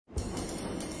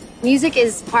Music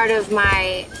is part of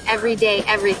my everyday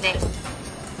everything.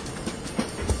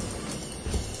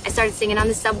 I started singing on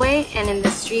the subway and in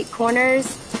the street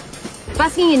corners.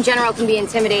 Busking in general can be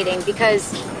intimidating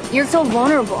because you're so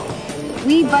vulnerable.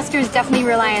 We buskers definitely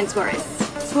rely on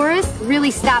tourists. Tourists really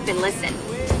stop and listen.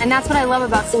 And that's what I love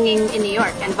about singing in New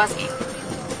York and busking.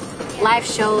 Live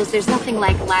shows, there's nothing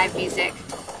like live music.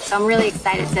 So I'm really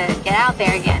excited to get out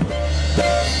there again.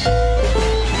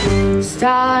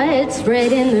 Start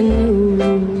spreading the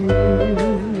news.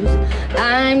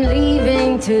 I'm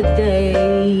leaving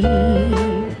today.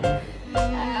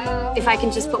 If I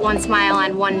can just put one smile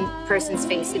on one person's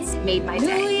face, it's made my day.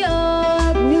 New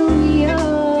York, New York.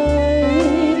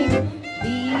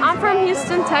 I'm from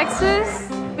Houston, Texas.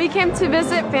 We came to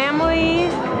visit family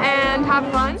and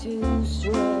have fun.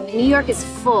 New York is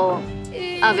full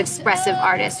of expressive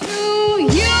artists.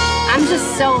 I'm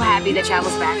just so happy that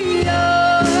travel's back.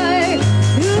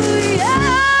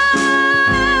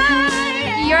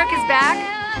 New York is back.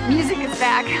 Music is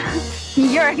back. New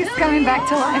York is coming back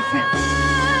to life.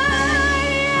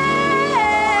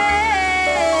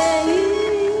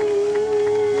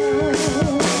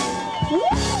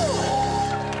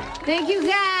 Thank you,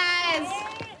 guys.